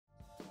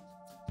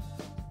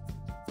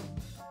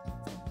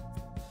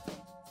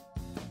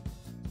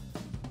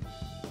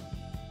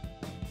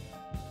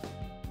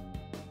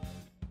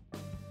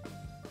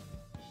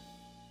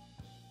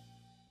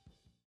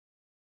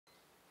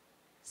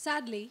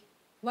Sadly,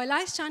 while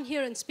I stand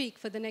here and speak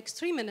for the next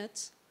 3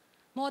 minutes,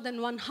 more than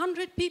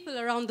 100 people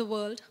around the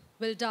world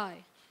will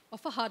die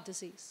of a heart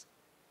disease.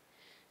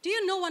 Do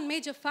you know one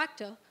major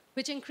factor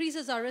which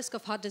increases our risk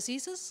of heart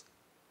diseases?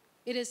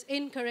 It is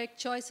incorrect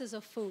choices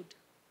of food.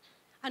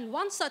 And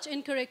one such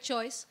incorrect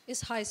choice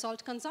is high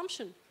salt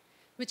consumption,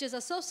 which is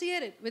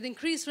associated with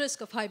increased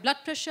risk of high blood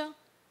pressure,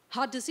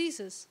 heart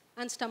diseases,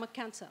 and stomach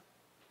cancer.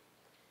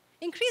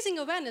 Increasing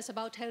awareness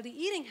about healthy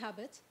eating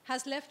habits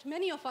has left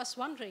many of us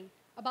wondering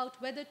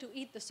about whether to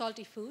eat the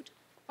salty food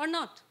or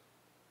not.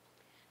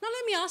 Now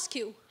let me ask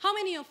you, how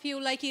many of you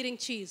like eating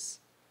cheese?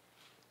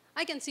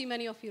 I can see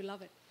many of you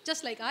love it,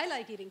 just like I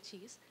like eating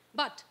cheese.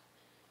 But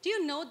do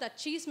you know that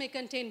cheese may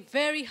contain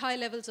very high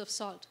levels of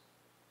salt?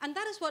 And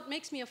that is what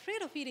makes me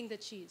afraid of eating the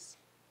cheese.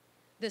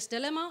 This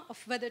dilemma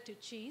of whether to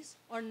cheese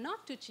or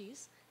not to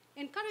cheese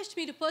encouraged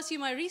me to pursue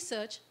my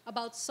research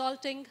about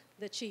salting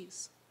the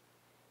cheese.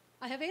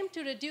 I have aimed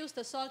to reduce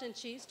the salt in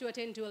cheese to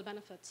attain dual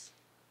benefits.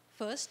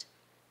 First,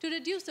 to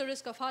reduce the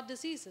risk of heart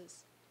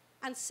diseases.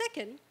 And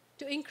second,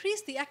 to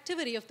increase the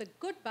activity of the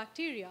good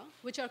bacteria,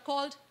 which are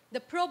called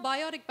the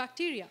probiotic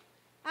bacteria,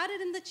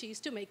 added in the cheese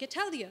to make it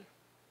healthier.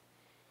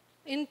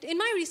 In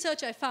my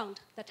research, I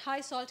found that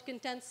high salt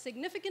content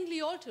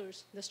significantly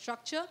alters the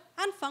structure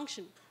and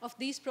function of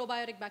these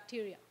probiotic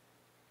bacteria.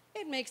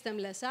 It makes them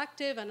less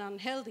active and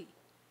unhealthy.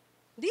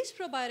 These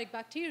probiotic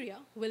bacteria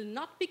will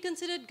not be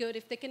considered good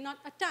if they cannot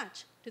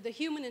attach to the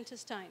human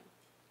intestine.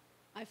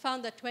 I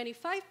found that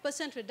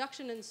 25%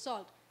 reduction in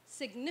salt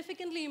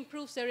significantly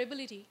improves their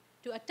ability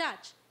to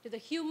attach to the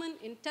human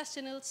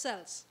intestinal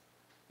cells,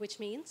 which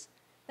means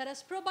that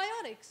as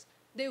probiotics,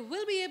 they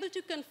will be able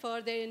to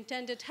confer their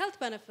intended health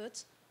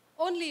benefits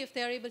only if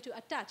they are able to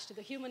attach to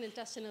the human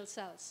intestinal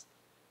cells.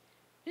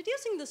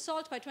 Reducing the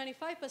salt by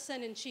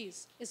 25% in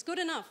cheese is good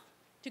enough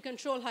to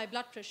control high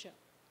blood pressure,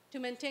 to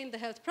maintain the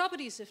health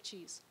properties of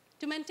cheese,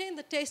 to maintain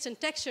the taste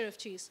and texture of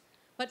cheese,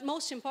 but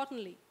most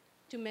importantly,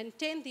 to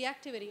maintain the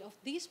activity of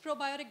these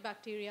probiotic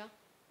bacteria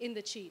in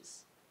the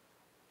cheese.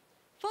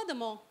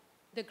 Furthermore,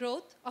 the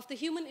growth of the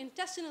human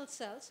intestinal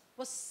cells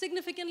was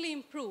significantly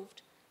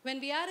improved when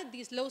we added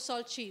these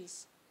low-salt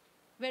cheese,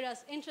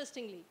 whereas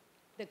interestingly,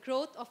 the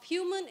growth of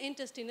human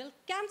intestinal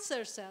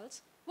cancer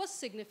cells was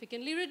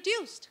significantly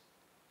reduced.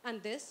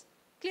 And this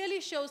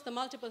clearly shows the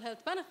multiple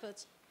health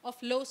benefits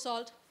of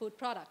low-salt food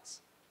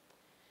products.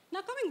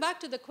 Now coming back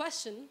to the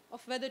question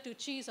of whether to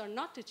cheese or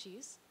not to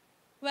cheese,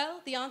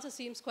 well, the answer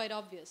seems quite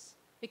obvious,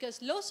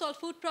 because low-salt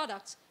food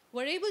products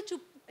were able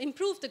to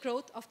improve the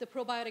growth of the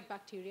probiotic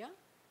bacteria,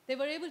 they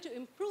were able to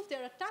improve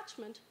their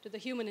attachment to the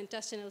human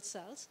intestinal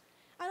cells,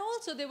 and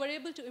also they were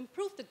able to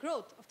improve the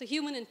growth of the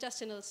human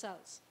intestinal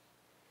cells.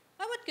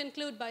 I would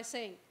conclude by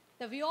saying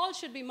that we all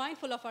should be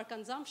mindful of our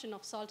consumption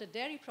of salted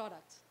dairy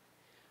products,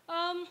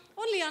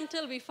 only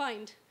until we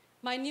find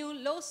my new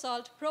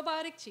low-salt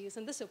probiotic cheese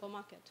in the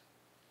supermarket.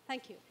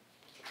 Thank you.